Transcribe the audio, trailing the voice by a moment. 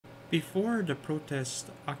Before the protests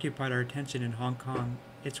occupied our attention in Hong Kong,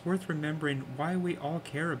 it's worth remembering why we all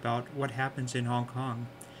care about what happens in Hong Kong.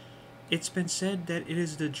 It's been said that it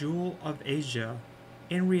is the jewel of Asia.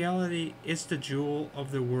 In reality, it's the jewel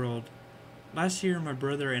of the world. Last year, my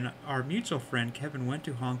brother and our mutual friend Kevin went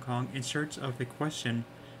to Hong Kong in search of the question,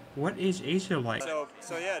 what is Asia like?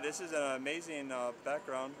 So yeah, this is an amazing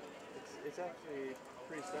background. It's actually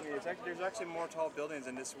pretty stunning. There's actually more tall buildings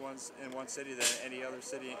in one city than any other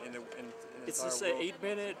city in the It's entire just world. an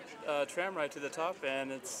 8-minute tram ride to the top,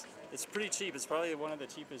 and it's pretty cheap. It's probably one of the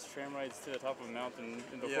cheapest tram rides to the top of a mountain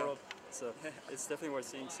in the world. So it's definitely worth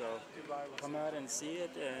seeing. So come out and see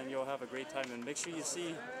it, and you'll have a great time. And make sure you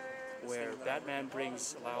see where Batman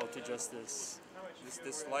brings Lao to justice.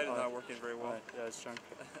 This light is not working very well. Yeah, it's John.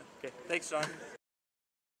 Okay, thanks, John.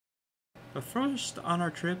 But first on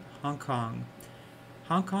our trip, Hong Kong.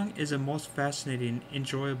 Hong Kong is the most fascinating,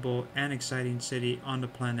 enjoyable, and exciting city on the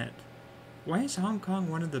planet. Why is Hong Kong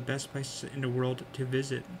one of the best places in the world to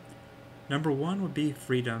visit? Number one would be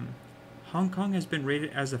freedom. Hong Kong has been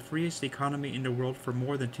rated as the freest economy in the world for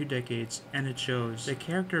more than 2 decades, and it shows. The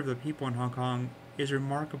character of the people in Hong Kong is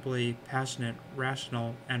remarkably passionate,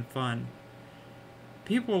 rational, and fun.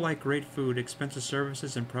 People like great food, expensive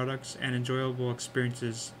services and products, and enjoyable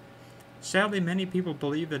experiences. Sadly, many people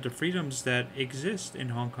believe that the freedoms that exist in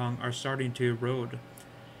Hong Kong are starting to erode.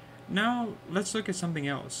 Now, let's look at something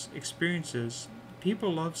else. Experiences.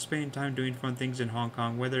 People love spending time doing fun things in Hong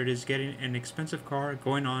Kong, whether it is getting an expensive car,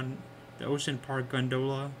 going on the Ocean Park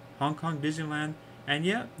gondola, Hong Kong Disneyland, and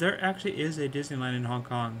yeah, there actually is a Disneyland in Hong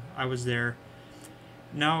Kong. I was there.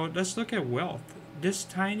 Now, let's look at wealth. This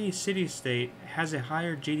tiny city-state has a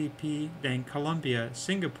higher GDP than Colombia,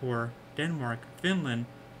 Singapore, Denmark, Finland,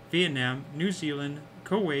 Vietnam, New Zealand,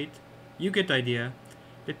 Kuwait. You get the idea.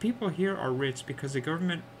 The people here are rich because the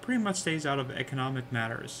government pretty much stays out of economic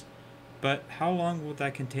matters. But how long will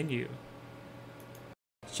that continue?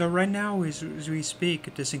 So right now, as we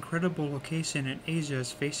speak, this incredible location in Asia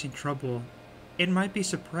is facing trouble. It might be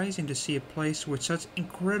surprising to see a place with such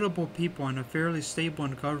incredible people and a fairly stable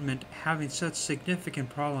government having such significant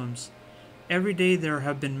problems. Every day there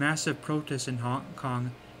have been massive protests in Hong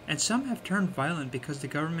Kong, and some have turned violent because the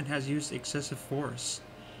government has used excessive force.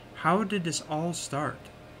 How did this all start?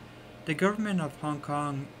 The government of Hong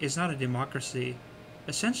Kong is not a democracy.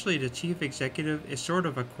 Essentially, the chief executive is sort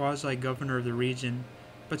of a quasi-governor of the region,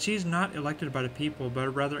 but she is not elected by the people, but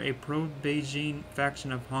rather a pro-Beijing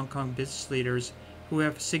faction of Hong Kong business leaders who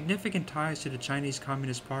have significant ties to the Chinese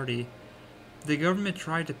Communist Party. The government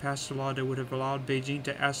tried to pass a law that would have allowed Beijing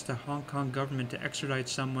to ask the Hong Kong government to extradite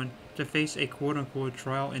someone to face a quote-unquote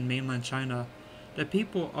trial in mainland China. The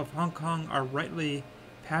people of Hong Kong are rightly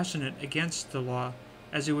passionate against the law,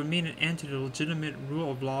 as it would mean an end to the legitimate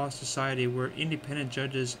rule of law society where independent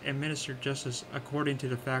judges administer justice according to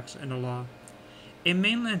the facts and the law. In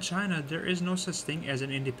mainland China, there is no such thing as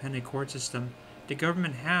an independent court system. The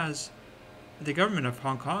government of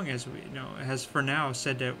Hong Kong, as we know, has for now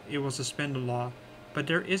said that it will suspend the law, but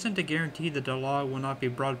there isn't a guarantee that the law will not be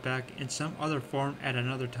brought back in some other form at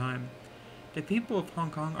another time. The people of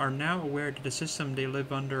Hong Kong are now aware that the system they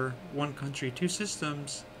live under, one country, two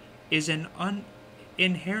systems, is an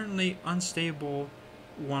inherently unstable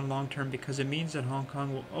one long term because it means that Hong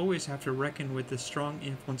Kong will always have to reckon with the strong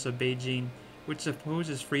influence of Beijing, which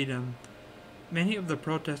opposes freedom. Many of the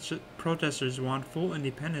protesters want full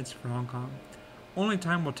independence for Hong Kong. Only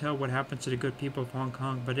time will tell what happens to the good people of Hong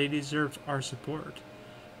Kong, but they deserve our support.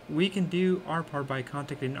 We can do our part by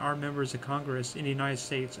contacting our members of Congress in the United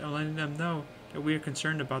States and letting them know that we are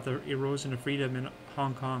concerned about the erosion of freedom in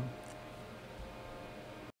Hong Kong.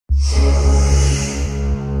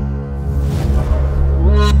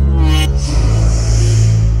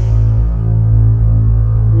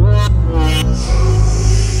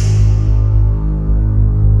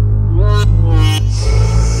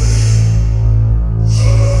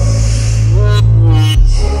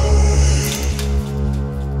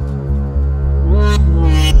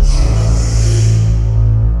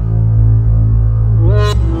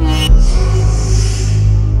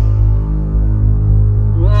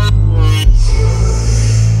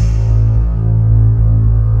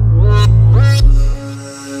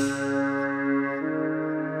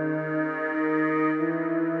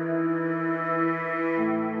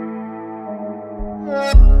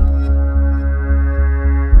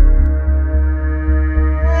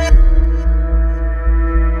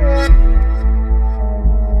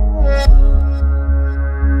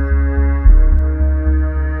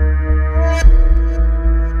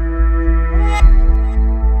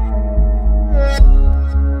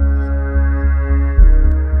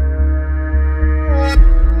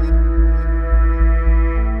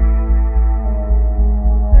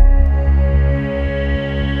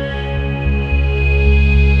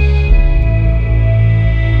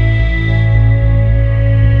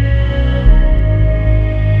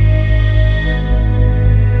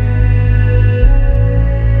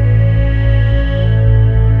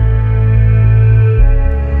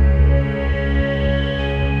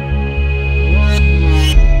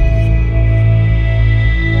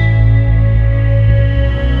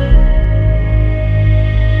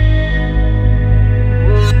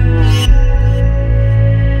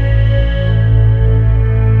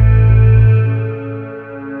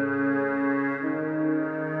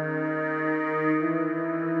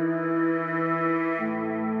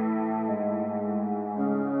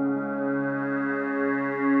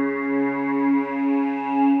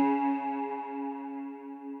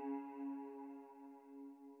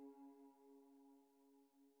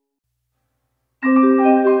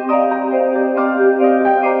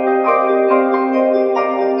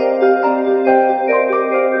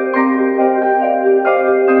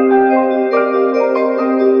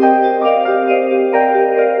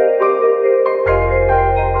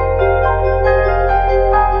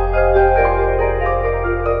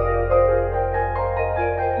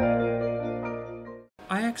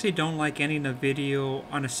 actually don't like ending a video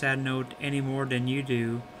on a sad note any more than you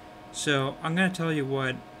do. So I'm going to tell you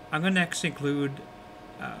what, I'm going to actually include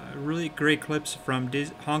really great clips from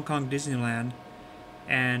Hong Kong Disneyland,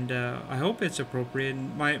 and I hope it's appropriate.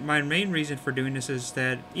 My main reason for doing this is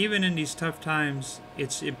that even in these tough times,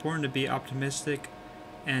 it's important to be optimistic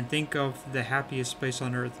and think of the happiest place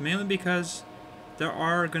on earth, mainly because there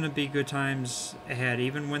are going to be good times ahead.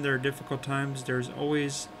 Even when there are difficult times, there's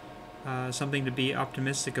always something to be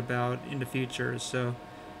optimistic about in the future. So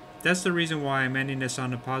that's the reason why I'm ending this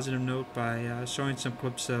on a positive note by showing some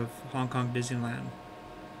clips of Hong Kong Disneyland.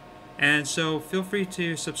 And so feel free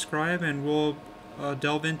to subscribe, and we'll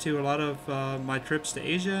delve into a lot of my trips to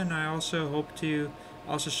Asia, and I also hope to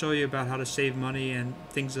also show you about how to save money and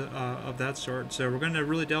things of that sort. So we're going to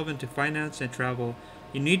really delve into finance and travel.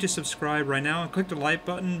 You need to subscribe right now and click the like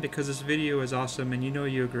button because this video is awesome and you know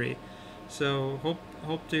you agree. So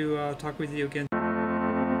hope to talk with you again.